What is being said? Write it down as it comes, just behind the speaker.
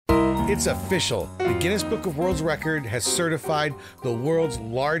It's official. The Guinness Book of World Records has certified the world's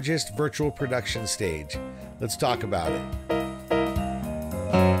largest virtual production stage. Let's talk about it.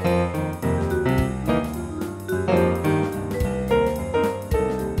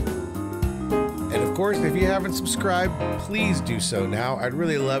 And of course, if you haven't subscribed, please do so now. I'd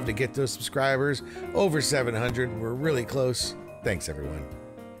really love to get those subscribers over 700. We're really close. Thanks, everyone.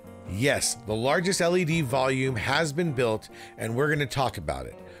 Yes, the largest LED volume has been built, and we're going to talk about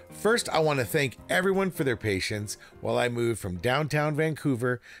it. First, I want to thank everyone for their patience while I moved from downtown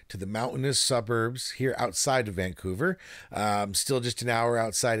Vancouver to the mountainous suburbs here outside of Vancouver. I'm still just an hour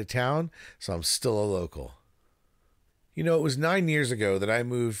outside of town, so I'm still a local. You know, it was 9 years ago that I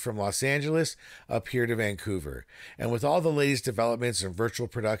moved from Los Angeles up here to Vancouver. And with all the latest developments in virtual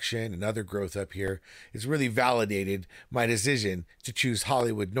production and other growth up here, it's really validated my decision to choose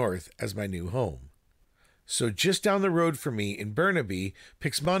Hollywood North as my new home. So just down the road from me in Burnaby,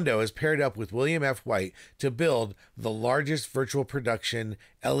 Pixmundo has paired up with William F. White to build the largest virtual production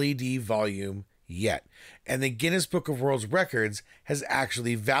LED volume yet. And the Guinness Book of World Records has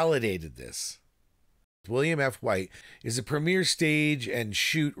actually validated this. William F. White is a premier stage and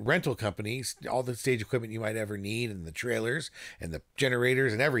shoot rental company. All the stage equipment you might ever need, and the trailers and the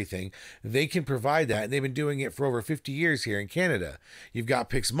generators and everything, they can provide that, and they've been doing it for over 50 years here in Canada. You've got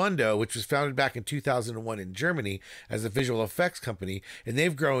Pixmundo, which was founded back in 2001 in Germany as a visual effects company, and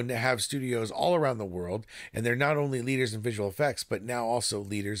they've grown to have studios all around the world, and they're not only leaders in visual effects, but now also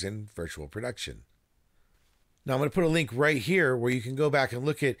leaders in virtual production. Now, I'm going to put a link right here where you can go back and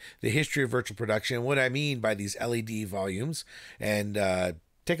look at the history of virtual production and what I mean by these LED volumes, and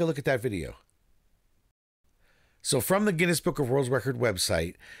take a look at that video. So from the Guinness Book of World Records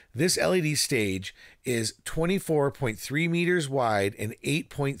website, this LED stage is 24.3 meters wide and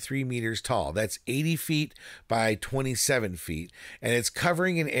 8.3 meters tall. That's 80 feet by 27 feet. And it's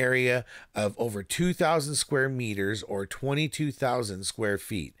covering an area of over 2,000 square meters or 22,000 square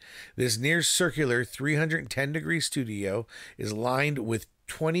feet. This near circular 310-degree studio is lined with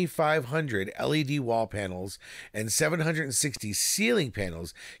 2,500 LED wall panels and 760 ceiling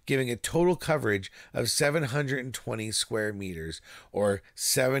panels, giving a total coverage of 720 square meters or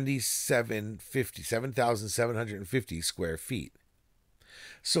 7,750 square feet.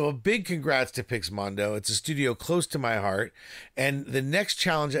 So a big congrats to Pixmundo. It's a studio close to my heart. And the next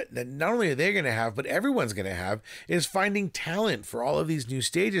challenge that not only are they going to have, but everyone's going to have, is finding talent for all of these new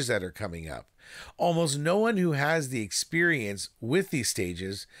stages that are coming up. Almost no one who has the experience with these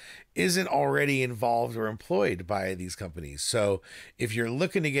stages isn't already involved or employed by these companies. So if you're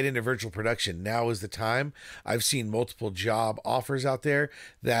looking to get into virtual production, now is the time. I've seen multiple job offers out there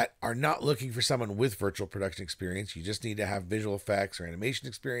that are not looking for someone with virtual production experience. You just need to have visual effects or animation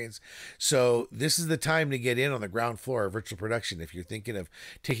experience. So this is the time to get in on the ground floor of virtual production if you're thinking of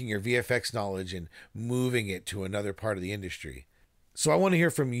taking your VFX knowledge and moving it to another part of the industry. So I want to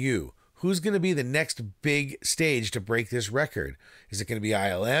hear from you. Who's going to be the next big stage to break this record? Is it going to be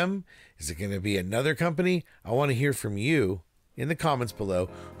ILM? Is it going to be another company? I want to hear from you in the comments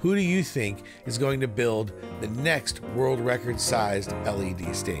below. Who do you think is going to build the next world record sized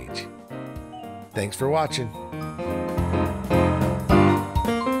LED stage? Thanks for watching.